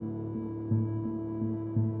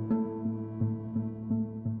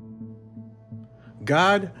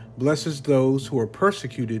God blesses those who are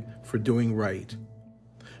persecuted for doing right,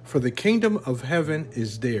 for the kingdom of heaven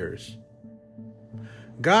is theirs.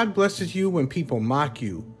 God blesses you when people mock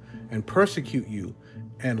you and persecute you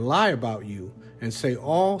and lie about you and say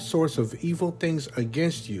all sorts of evil things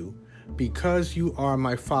against you because you are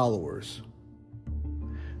my followers.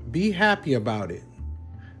 Be happy about it.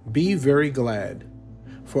 Be very glad,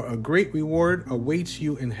 for a great reward awaits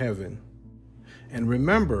you in heaven. And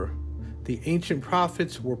remember, the ancient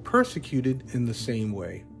prophets were persecuted in the same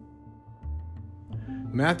way.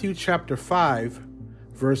 Matthew chapter 5,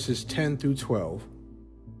 verses 10 through 12.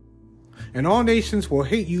 And all nations will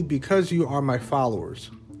hate you because you are my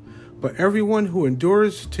followers, but everyone who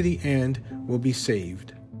endures to the end will be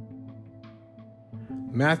saved.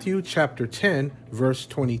 Matthew chapter 10, verse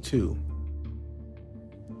 22.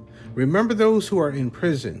 Remember those who are in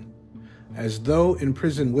prison, as though in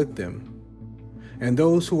prison with them, and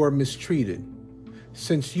those who are mistreated,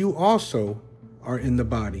 since you also are in the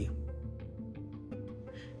body.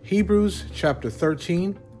 Hebrews chapter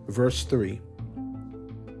 13, verse 3.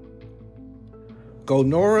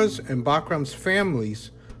 Golnora's and Bakram's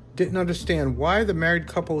families didn't understand why the married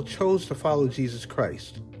couple chose to follow Jesus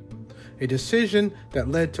Christ, a decision that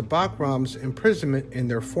led to Bakram's imprisonment in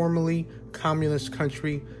their formerly communist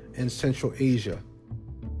country in Central Asia.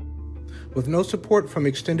 With no support from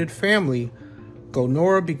extended family,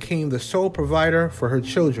 Golnora became the sole provider for her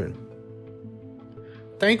children.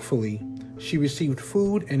 Thankfully, she received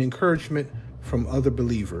food and encouragement from other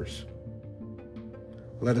believers.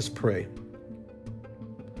 Let us pray.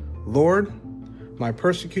 Lord, my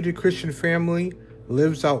persecuted Christian family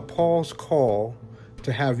lives out Paul's call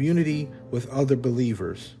to have unity with other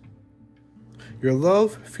believers. Your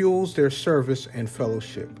love fuels their service and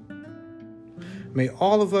fellowship. May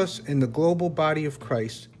all of us in the global body of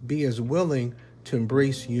Christ be as willing to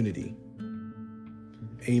embrace unity.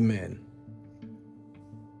 Amen.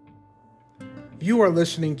 You are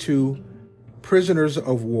listening to Prisoners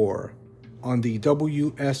of War on the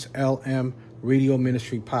WSLM Radio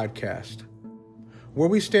Ministry Podcast, where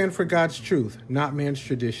we stand for God's truth, not man's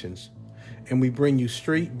traditions, and we bring you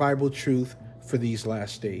straight Bible truth for these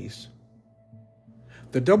last days.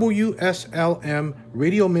 The WSLM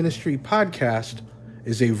Radio Ministry Podcast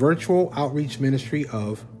is a virtual outreach ministry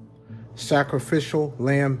of Sacrificial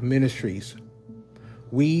Lamb Ministries.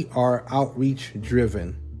 We are outreach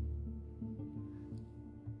driven.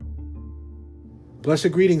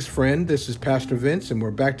 Blessed greetings, friend. This is Pastor Vince, and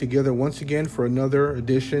we're back together once again for another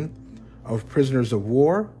edition of Prisoners of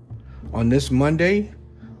War on this Monday,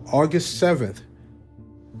 August 7th,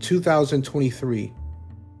 2023.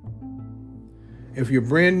 If you're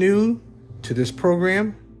brand new to this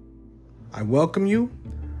program, I welcome you.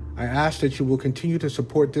 I ask that you will continue to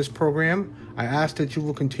support this program. I ask that you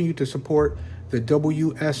will continue to support the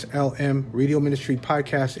WSLM Radio Ministry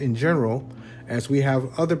Podcast in general, as we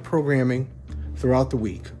have other programming throughout the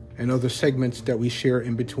week and other segments that we share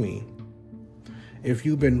in between. If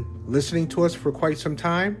you've been listening to us for quite some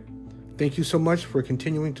time, thank you so much for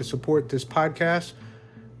continuing to support this podcast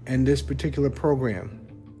and this particular program.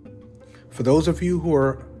 For those of you who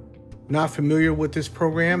are not familiar with this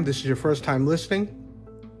program, this is your first time listening,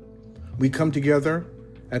 we come together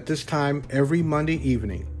at this time every Monday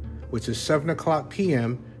evening, which is 7 o'clock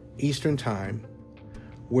p.m. Eastern Time,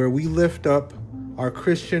 where we lift up our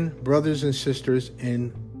Christian brothers and sisters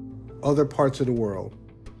in other parts of the world.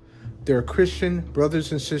 There are Christian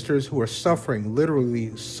brothers and sisters who are suffering,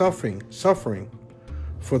 literally suffering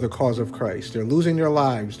for the cause of Christ. They're losing their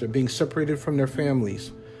lives. They're being separated from their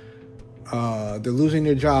families. They're losing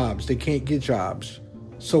their jobs. They can't get jobs,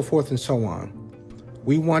 so forth and so on.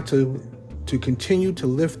 We want to continue to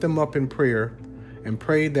lift them up in prayer and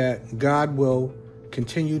pray that God will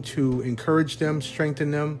continue to encourage them,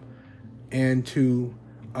 strengthen them, and to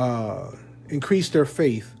increase their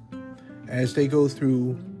faith as they go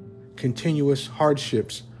through continuous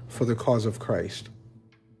hardships for the cause of Christ.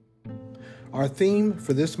 Our theme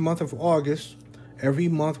for this month of August, every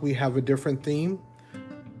month we have a different theme.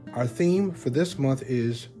 Our theme for this month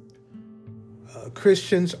is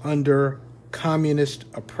Christians under communist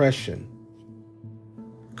oppression.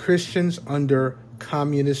 Christians under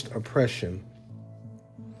communist oppression.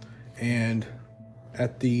 And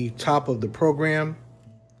at the top of the program,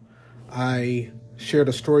 I shared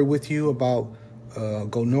a story with you about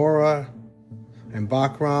Golnora and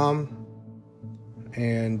Bakram,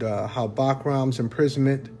 and how Bakram's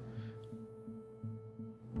imprisonment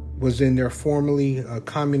was in their formerly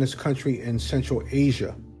communist country in Central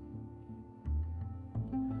Asia.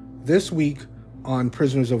 This week on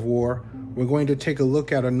Prisoners of War, we're going to take a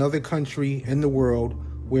look at another country in the world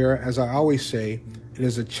where, as I always say, it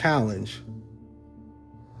is a challenge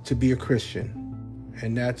to be a Christian.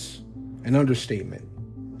 And that's an understatement.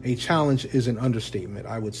 A challenge is an understatement,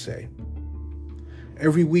 I would say.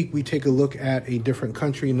 Every week we take a look at a different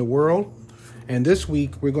country in the world. And this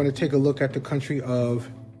week we're going to take a look at the country of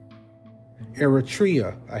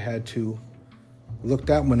Eritrea. I had to look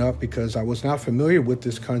that one up because I was not familiar with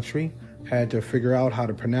this country. Had to figure out how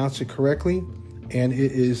to pronounce it correctly. And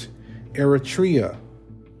it is Eritrea.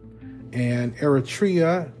 And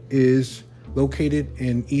Eritrea is located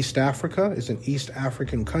in East Africa. It's an East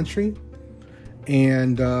African country.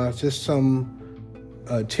 And just some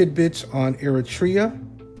tidbits on Eritrea.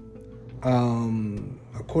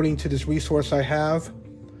 According to this resource I have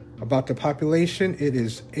about the population, it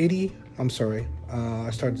is I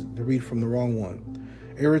started to read from the wrong one.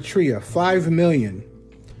 Eritrea,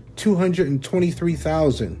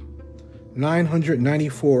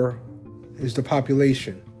 5,223,994 is the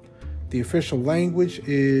population. The official language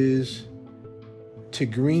is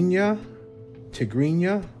Tigrinya.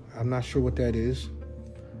 I'm not sure what that is.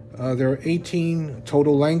 There are 18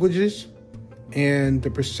 total languages, and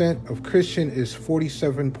the percent of Christian is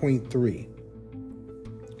 47.3.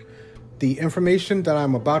 The information that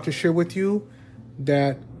I'm about to share with you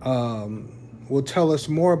that will tell us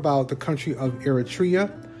more about the country of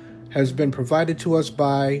Eritrea has been provided to us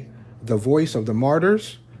by the Voice of the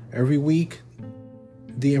Martyrs. Every week,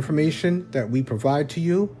 the information that we provide to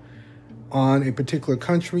you on a particular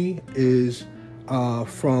country is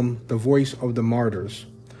from the Voice of the Martyrs.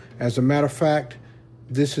 As a matter of fact,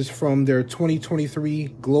 this is from their 2023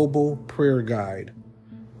 Global Prayer Guide.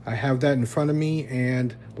 I have that in front of me,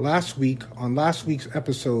 and last week's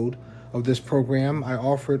episode of this program, I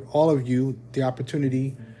offered all of you the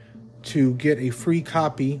opportunity to get a free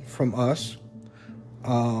copy from us,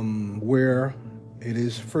 where it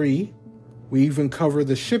is free. We even cover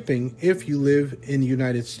the shipping if you live in the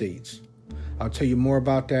United States. I'll tell you more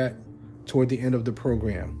about that toward the end of the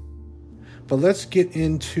program. But let's get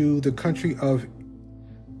into the country of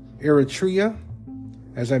Eritrea.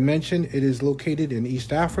 As I mentioned, it is located in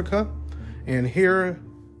East Africa, and here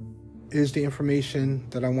is the information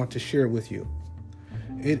that I want to share with you.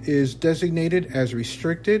 It is designated as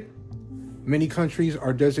restricted. Many countries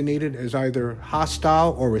are designated as either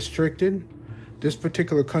hostile or restricted. This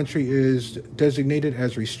particular country is designated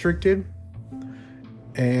as restricted,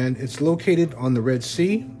 and it's located on the Red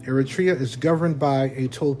Sea. Eritrea is governed by a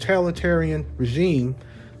totalitarian regime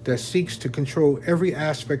that seeks to control every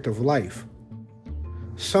aspect of life.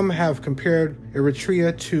 Some have compared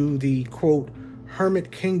Eritrea to the, quote,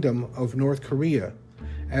 hermit kingdom of North Korea,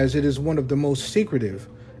 as it is one of the most secretive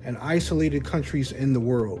and isolated countries in the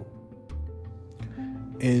world.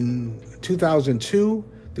 In 2002,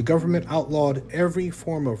 the government outlawed every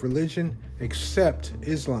form of religion except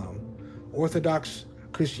Islam, Orthodox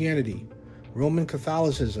Christianity, Roman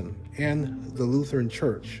Catholicism, and the Lutheran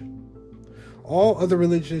Church. All other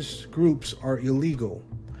religious groups are illegal,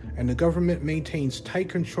 and the government maintains tight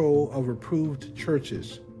control of approved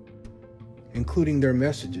churches, including their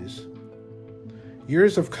messages.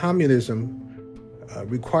 Years of communism,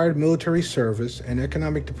 required military service, and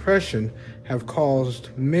economic depression have caused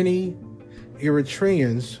many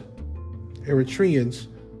Eritreans,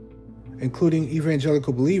 including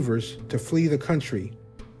evangelical believers, to flee the country.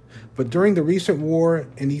 But during the recent war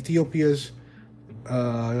in Ethiopia's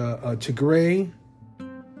Tigray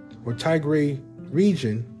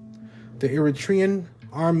region, the Eritrean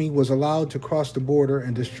army was allowed to cross the border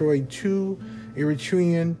and destroyed 2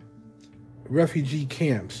 Eritrean refugee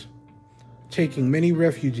camps, taking many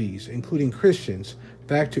refugees, including Christians,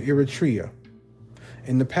 back to Eritrea.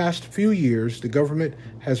 In the past few years, the government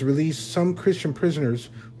has released some Christian prisoners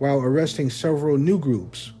while arresting several new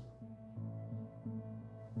groups.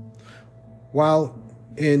 While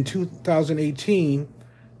the 2018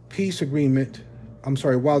 peace agreement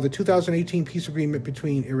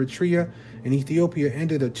between Eritrea and Ethiopia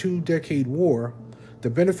ended a 2-decade war, the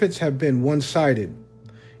benefits have been one-sided.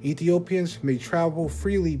 Ethiopians may travel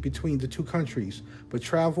freely between the two countries, but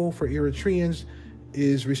travel for Eritreans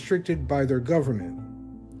is restricted by their government.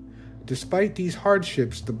 Despite these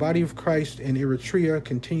hardships, the body of Christ in Eritrea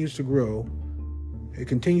continues to grow. It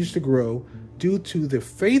continues to grow due to the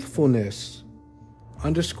faithfulness,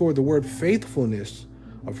 underscore the word faithfulness,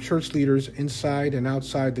 of church leaders inside and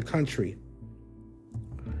outside the country.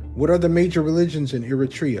 What are the major religions in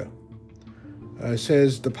Eritrea? It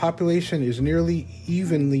says the population is nearly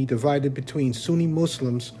evenly divided between Sunni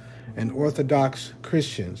Muslims and Orthodox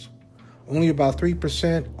Christians. Only about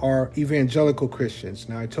 3% are evangelical Christians.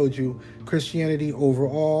 Now, I told you Christianity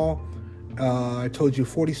overall, I told you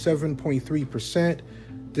 47.3%.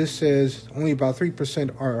 This says only about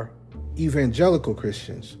 3% are evangelical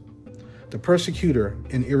Christians. The persecutor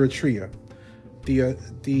in Eritrea. The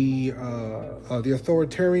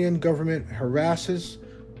authoritarian government harasses,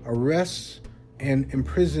 arrests, and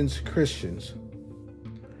imprisons Christians.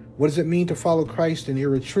 What does it mean to follow Christ in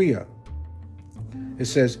Eritrea? It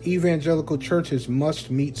says evangelical churches must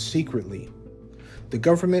meet secretly. The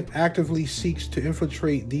government actively seeks to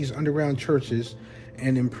infiltrate these underground churches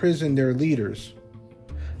and imprison their leaders.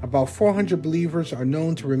 About 400 believers are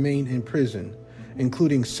known to remain in prison,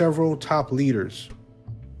 including several top leaders.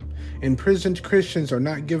 Imprisoned Christians are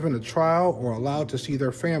not given a trial or allowed to see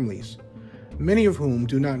their families, many of whom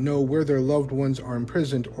do not know where their loved ones are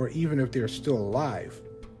imprisoned or even if they are still alive.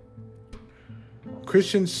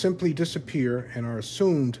 Christians simply disappear and are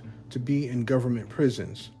assumed to be in government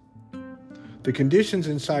prisons. The conditions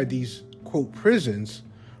inside these, quote, prisons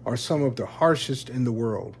are some of the harshest in the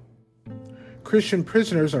world. Christian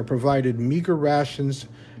prisoners are provided meager rations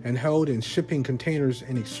and held in shipping containers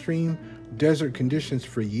in extreme desert conditions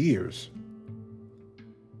for years.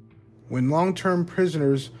 When long-term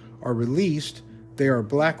prisoners are released, they are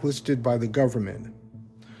blacklisted by the government.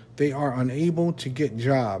 They are unable to get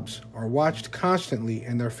jobs, are watched constantly,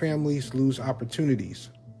 and their families lose opportunities.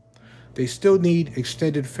 They still need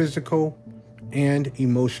extended physical and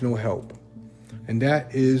emotional help. And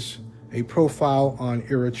that is a profile on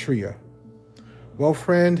Eritrea. Well,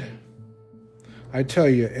 friend, I tell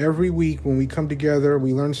you, every week when we come together,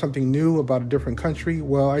 we learn something new about a different country.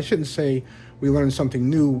 Well, I shouldn't say we learn something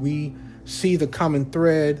new. We see the common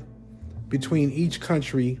thread between each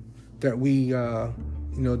country that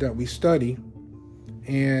we study,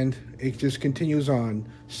 and it just continues on.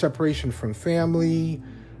 Separation from family,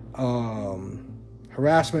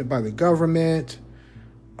 harassment by the government,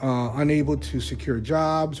 unable to secure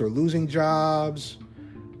jobs or losing jobs,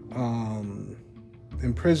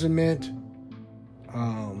 imprisonment.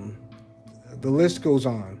 The list goes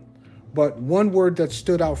on. But one word that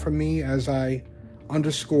stood out for me, as I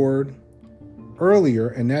underscored earlier,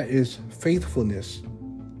 and that is faithfulness.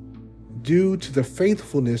 Due to the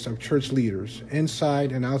faithfulness of church leaders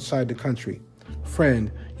inside and outside the country.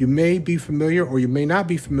 Friend, you may be familiar or you may not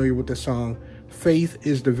be familiar with the song, Faith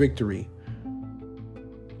is the Victory.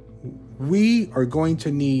 We are going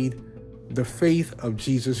to need the faith of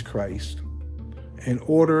Jesus Christ in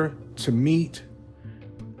order to meet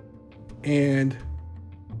and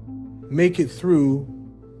make it through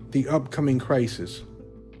the upcoming crisis.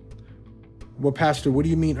 Well, Pastor, what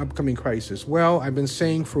do you mean upcoming crisis? Well, I've been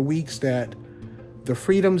saying for weeks that the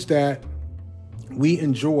freedoms that we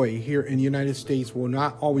enjoy here in the United States will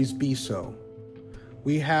not always be so.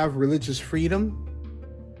 We have religious freedom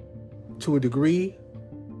to a degree,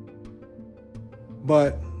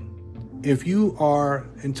 but if you are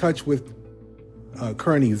in touch with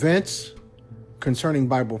current events concerning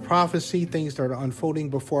Bible prophecy, things that are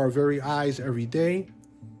unfolding before our very eyes every day,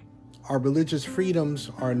 our religious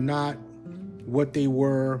freedoms are not what they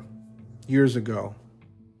were years ago.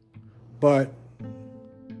 But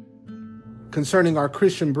concerning our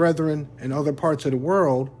Christian brethren in other parts of the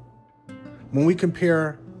world, when we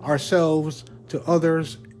compare ourselves to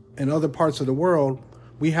others in other parts of the world,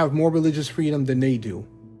 we have more religious freedom than they do.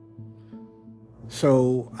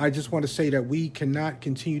 So I just want to say that we cannot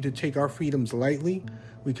continue to take our freedoms lightly.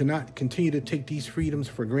 We cannot continue to take these freedoms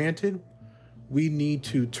for granted. We need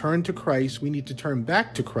to turn to Christ. We need to turn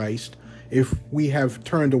back to Christ if we have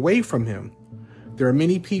turned away from him. There are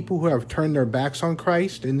many people who have turned their backs on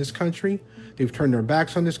Christ in this country. They've turned their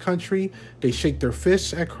backs on this country. They shake their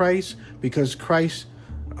fists at Christ because because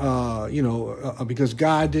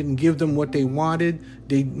God didn't give them what they wanted.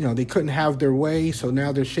 They couldn't have their way. So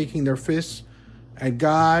now they're shaking their fists at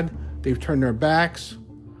God. They've turned their backs.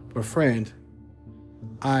 But friend,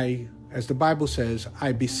 as the Bible says,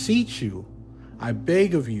 I beseech you, I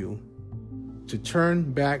beg of you to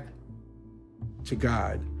turn back to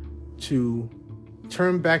God, to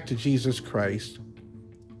turn back to Jesus Christ,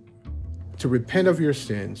 to repent of your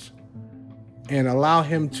sins, and allow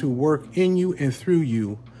him to work in you and through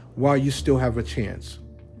you while you still have a chance.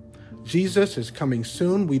 Jesus is coming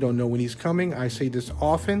soon. We don't know when he's coming. I say this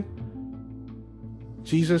often.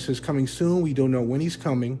 Jesus is coming soon. We don't know when he's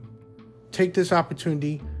coming. Take this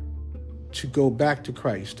opportunity to go back to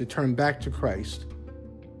Christ, to turn back to Christ.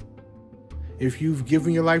 If you've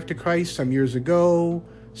given your life to Christ some years ago,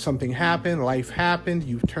 something happened, life happened,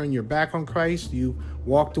 you've turned your back on Christ, you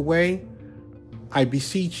walked away, I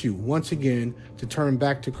beseech you once again to turn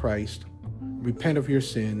back to Christ, repent of your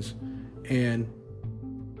sins, and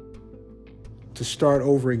to start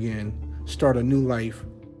over again, start a new life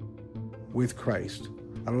with Christ.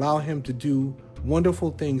 Allow him to do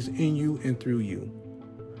wonderful things in you and through you.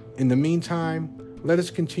 In the meantime, let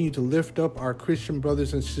us continue to lift up our Christian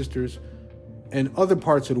brothers and sisters in other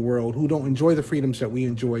parts of the world who don't enjoy the freedoms that we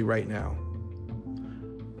enjoy right now.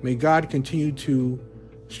 May God continue to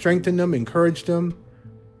strengthen them, encourage them,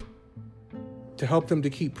 to help them to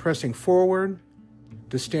keep pressing forward,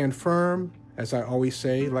 to stand firm, as I always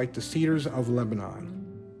say, like the cedars of Lebanon.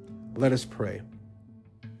 Let us pray.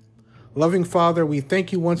 Loving Father, we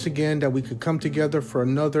thank you once again that we could come together for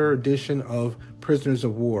another edition of Prisoners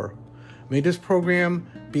of War. May this program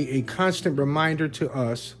be a constant reminder to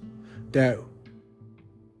us that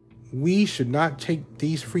we should not take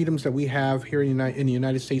these freedoms that we have here in the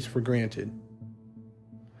United States for granted.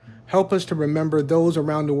 Help us to remember those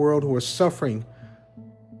around the world who are suffering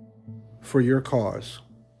for your cause.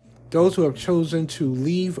 Those who have chosen to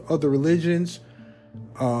leave other religions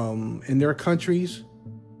in their countries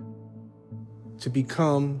to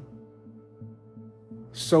become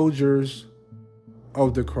soldiers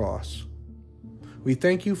of the cross. We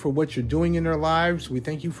thank you for what you're doing in their lives. We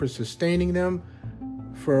thank you for sustaining them,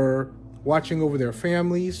 for watching over their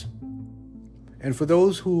families, and for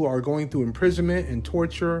those who are going through imprisonment and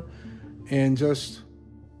torture and just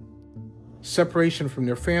separation from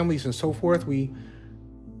their families and so forth. We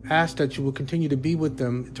ask that you will continue to be with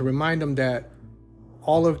them, to remind them that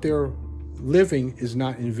all of their living is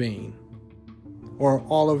not in vain, or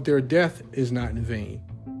all of their death is not in vain.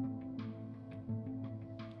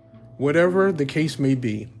 Whatever the case may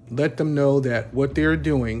be, let them know that what they're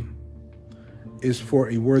doing is for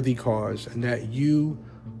a worthy cause and that you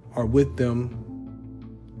are with them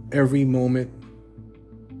every moment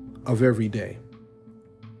of every day.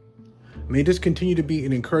 May this continue to be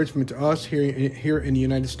an encouragement to us here in the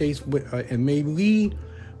United States, and may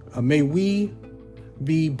we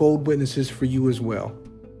be bold witnesses for you as well.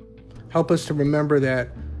 Help us to remember that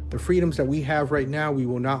the freedoms that we have right now, we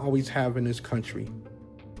will not always have in this country.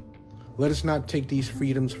 Let us not take these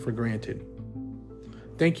freedoms for granted.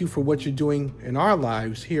 Thank you for what you're doing in our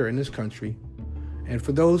lives here in this country. And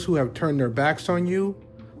for those who have turned their backs on you,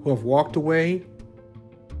 who have walked away,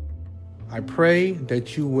 I pray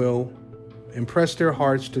that you will impress their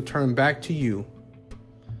hearts to turn back to you.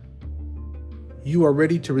 You are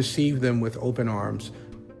ready to receive them with open arms.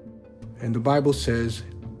 And the Bible says,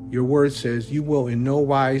 your word says, you will in no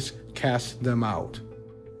wise cast them out.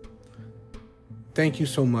 Thank you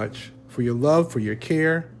so much for your love, for your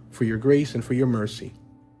care, for your grace, and for your mercy.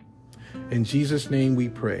 In Jesus' name we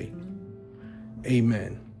pray.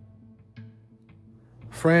 Amen.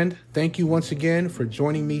 Friend, thank you once again for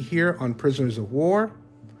joining me here on Prisoners of War.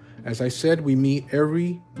 As I said, we meet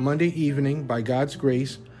every Monday evening by God's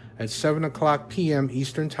grace at 7:00 p.m.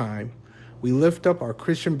 Eastern Time. We lift up our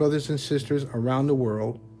Christian brothers and sisters around the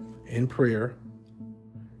world in prayer.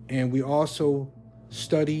 And we also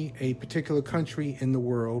study a particular country in the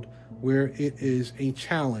world where it is a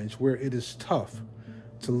challenge, where it is tough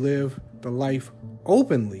to live the life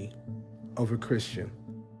openly of a Christian.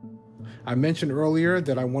 I mentioned earlier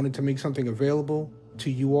that I wanted to make something available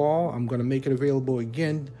to you all. I'm going to make it available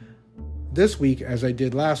again this week as I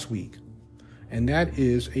did last week. And that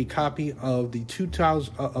is a copy of the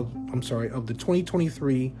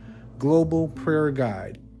 2023 Global Prayer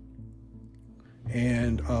Guide.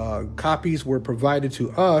 And copies were provided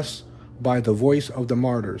to us by the Voice of the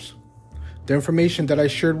Martyrs. The information that I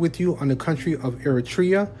shared with you on the country of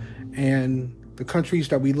Eritrea and the countries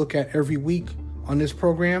that we look at every week on this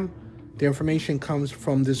program, the information comes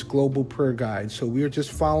from this Global Prayer Guide. So we are just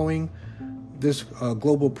following this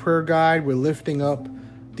Global Prayer Guide. We're lifting up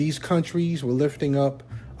these countries. We're lifting up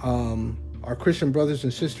our Christian brothers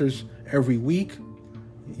and sisters every week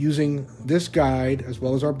using this guide, as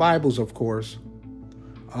well as our Bibles, of course,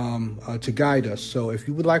 to guide us. So if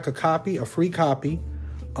you would like a copy, a free copy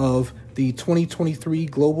of the 2023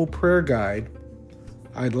 Global Prayer Guide,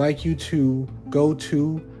 I'd like you to go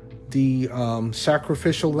to the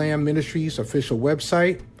Sacrificial Lamb Ministries official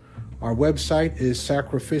website. Our website is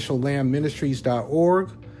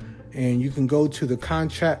sacrificiallambministries.org, and you can go to the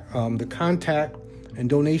contact and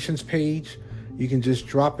donations page. You can just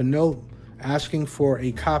drop a note asking for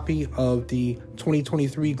a copy of the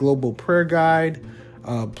 2023 Global Prayer Guide.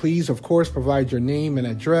 Please, of course, provide your name and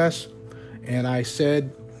address. And I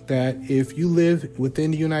said that if you live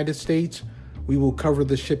within the United States, we will cover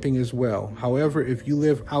the shipping as well. However, if you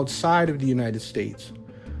live outside of the United States,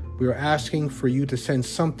 we are asking for you to send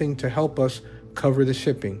something to help us cover the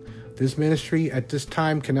shipping. This ministry at this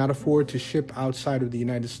time cannot afford to ship outside of the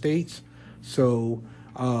United States. So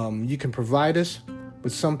you can provide us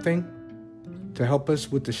with something to help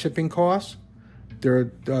us with the shipping costs.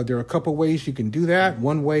 There are a couple ways you can do that.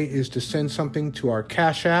 One way is to send something to our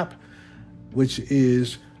Cash App, which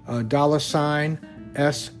is $SLM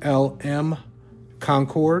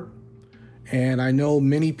Concord. And I know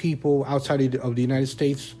many people outside of the United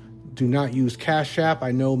States do not use Cash App.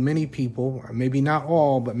 I know many people, maybe not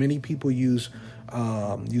all, but many people use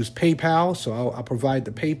PayPal. So I'll provide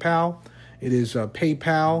the PayPal. It is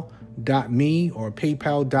paypal.me or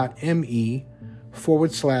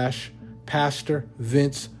paypal.me/Pastor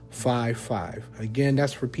Vince 55. Again,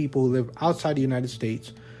 that's for people who live outside the United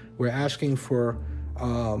States. We're asking for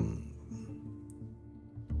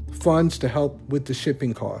funds to help with the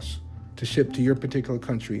shipping costs to ship to your particular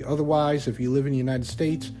country. Otherwise, if you live in the United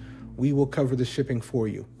States, we will cover the shipping for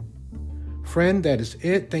you. Friend, that is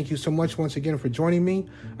it. Thank you so much once again for joining me.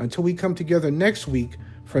 Until we come together next week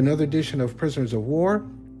for another edition of Prisoners of War,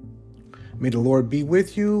 may the Lord be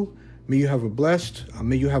with you. May you have a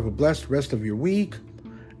blessed rest of your week.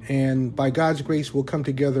 And by God's grace, we'll come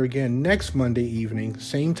together again next Monday evening,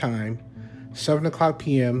 same time, 7 o'clock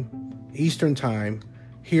p.m. Eastern Time,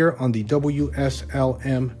 here on the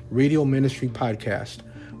WSLM Radio Ministry Podcast,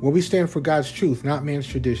 where we stand for God's truth, not man's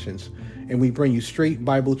traditions, and we bring you straight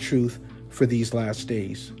Bible truth for these last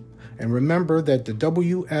days. And remember that the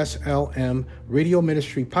WSLM Radio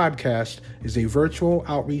Ministry Podcast is a virtual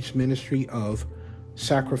outreach ministry of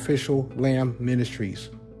Sacrificial Lamb Ministries.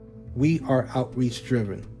 We are outreach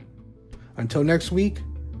driven. Until next week,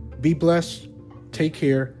 be blessed, take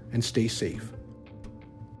care, and stay safe.